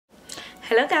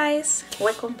Hello guys,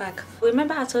 welcome back.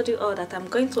 Remember I told you all that I'm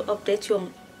going to update you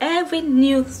on every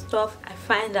new stuff I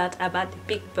find out about the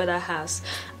Big Brother house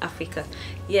Africa.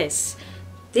 Yes,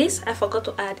 this I forgot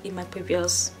to add in my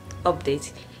previous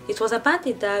update. It was about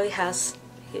the Diary house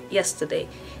yesterday.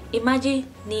 Imagine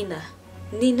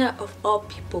Nina of all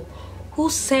people, who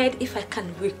said, if I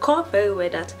can recall very well,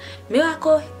 that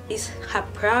miracle is her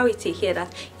priority here.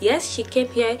 That yes, she came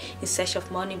here in search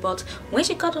of money, but when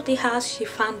she got to the house, she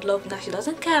found love. Now she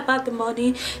doesn't care about the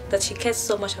money, that she cares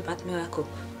so much about miracle.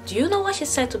 Do you know what she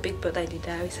said to Big Brother in the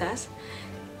Diaries house?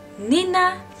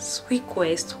 Nina's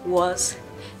request was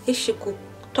if she could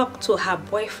talk to her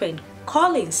boyfriend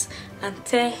Collins and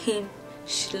tell him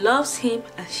she loves him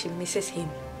and she misses him.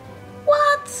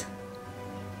 What?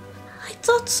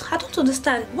 I don't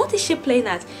understand. What is she playing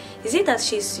at? Is it that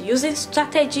she's using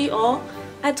strategy, or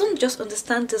I don't just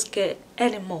understand this girl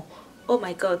anymore. Oh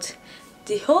my god.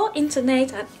 The whole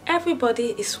internet and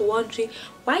everybody is wondering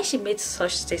why she made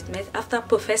such statement after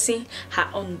professing her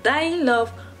undying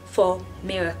love for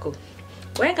Miracle.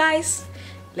 Well guys,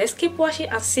 let's keep watching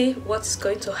and see what's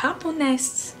going to happen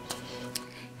next.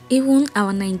 Even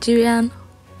our Nigerian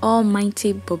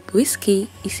almighty Bobrisky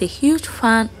is a huge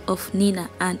fan of Nina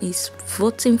and is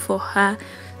voting for her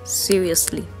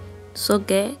seriously. So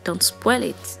girl, don't spoil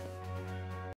it.